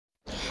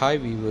Hi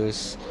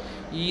viewers,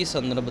 ഈ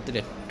സന്ദർഭത്തിൽ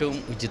ഏറ്റവും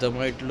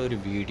ഉചിതമായിട്ടുള്ളൊരു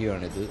വീഡിയോ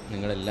ആണിത്.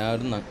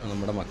 നിങ്ങളെല്ലാവരും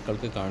നമ്മുടെ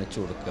മക്കൾക്ക് കാണിച്ചു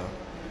കൊടുക്കുക.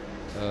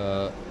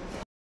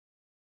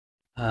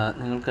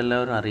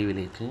 നിങ്ങൾക്കെല്ലാവരും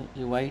അറിവിലേക്ക്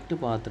ഈ വൈറ്റ്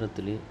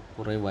പാത്രത്തിൽ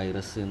കുറേ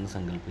വൈറസ് എന്ന്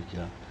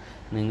സങ്കല്പിക്കുക.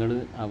 നിങ്ങൾ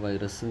ആ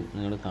വൈറസ്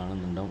നിങ്ങൾ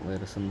കാണുന്നുണ്ടാവും.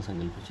 വൈറസ് എന്ന്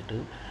സങ്കല്പിച്ചിട്ട്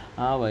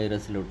ആ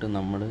വൈറസിലോട്ട്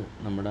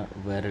നമ്മുടെ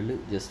വിരൽ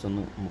ജസ്റ്റ്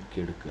ഒന്ന്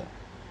മുക്കിയെടുക്കുക.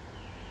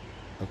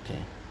 ഓക്കെ,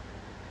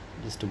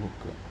 ജസ്റ്റ്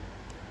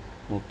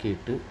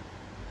മുക്കിയിട്ട്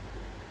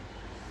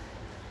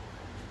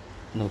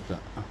നോക്കുക.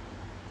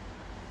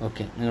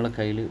 ഓക്കെ, നിങ്ങളുടെ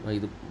കയ്യിൽ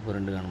ഇത്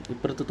പുരണ്ട് കാണും.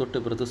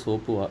 തൊട്ടിപ്പുറത്ത്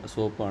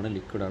സോപ്പാണ്,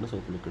 ലിക്വിഡാണ്,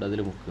 സോപ്പ് ലിക്വിഡ്,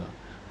 അതിൽ മുക്കുക.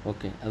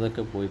 ഓക്കെ,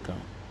 അതൊക്കെ പോയി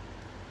കാണും.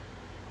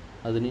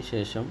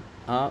 അതിനുശേഷം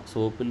ആ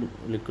സോപ്പിൽ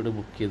ലിക്വിഡ്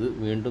മുക്കിയത്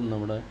വീണ്ടും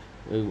നമ്മുടെ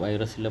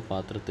വൈറസിൻ്റെ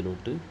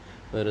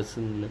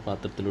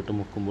പാത്രത്തിലോട്ട്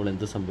മുക്കുമ്പോൾ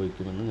എന്ത്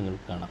സംഭവിക്കുമെന്ന്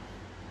നിങ്ങൾക്ക് കാണാം.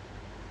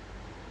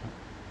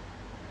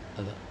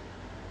 അതാ,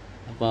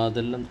 അപ്പോൾ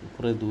അതെല്ലാം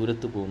കുറേ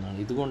ദൂരത്ത് പോകുന്നതാണ്.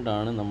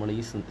 ഇതുകൊണ്ടാണ് നമ്മൾ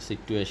ഈ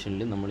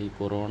സിറ്റുവേഷനിൽ, നമ്മൾ ഈ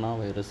കൊറോണ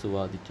വൈറസ്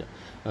ബാധിച്ച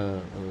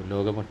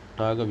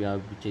ലോകമൊട്ടാകെ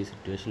വ്യാപിച്ച ഈ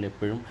സിറ്റുവേഷനിൽ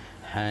എപ്പോഴും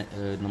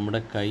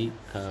നമ്മുടെ കൈ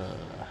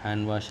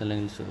ഹാൻഡ് വാഷ്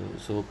അല്ലെങ്കിൽ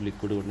സോപ്പ്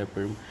ലിക്വിഡ് കൊണ്ട്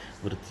എപ്പോഴും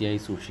വൃത്തിയായി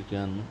സൂക്ഷിക്കുക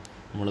എന്ന്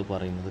നമ്മൾ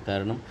പറയുന്നത്.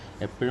 കാരണം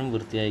എപ്പോഴും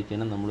വൃത്തിയായി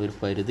കഴിഞ്ഞാൽ നമ്മളൊരു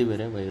പരിധി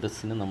വരെ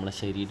വൈറസിന് നമ്മളെ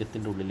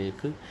ശരീരത്തിൻ്റെ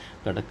ഉള്ളിലേക്ക്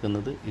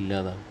കടക്കുന്നത്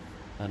ഇല്ലാതാകും.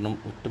 കാരണം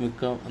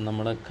ഒട്ടുമിക്ക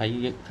നമ്മുടെ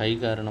കൈ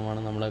കാരണമാണ്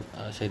നമ്മളെ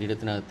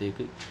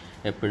ശരീരത്തിനകത്തേക്ക്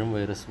എപ്പോഴും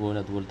വൈറസ് പോലെ,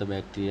 അതുപോലത്തെ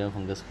ബാക്ടീരിയ,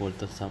 ഫംഗസ്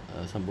പോലത്തെ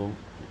സംഭവം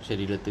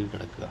ശരീരത്തിൽ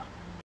കിടക്കുക.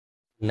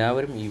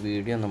 എല്ലാവരും ഈ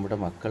വീഡിയോ നമ്മുടെ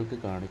മക്കൾക്ക്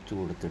കാണിച്ചു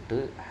കൊടുത്തിട്ട്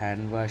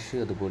ഹാൻഡ് വാഷ്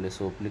അതുപോലെ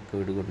സോപ്പ്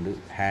ലിക്വിഡ് കൊണ്ട്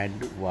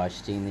ഹാൻഡ്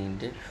വാഷ്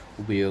ചെയ്യുന്നതിൻ്റെ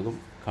ഉപയോഗം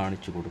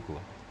കാണിച്ചു കൊടുക്കുക.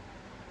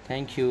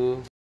 Thank you.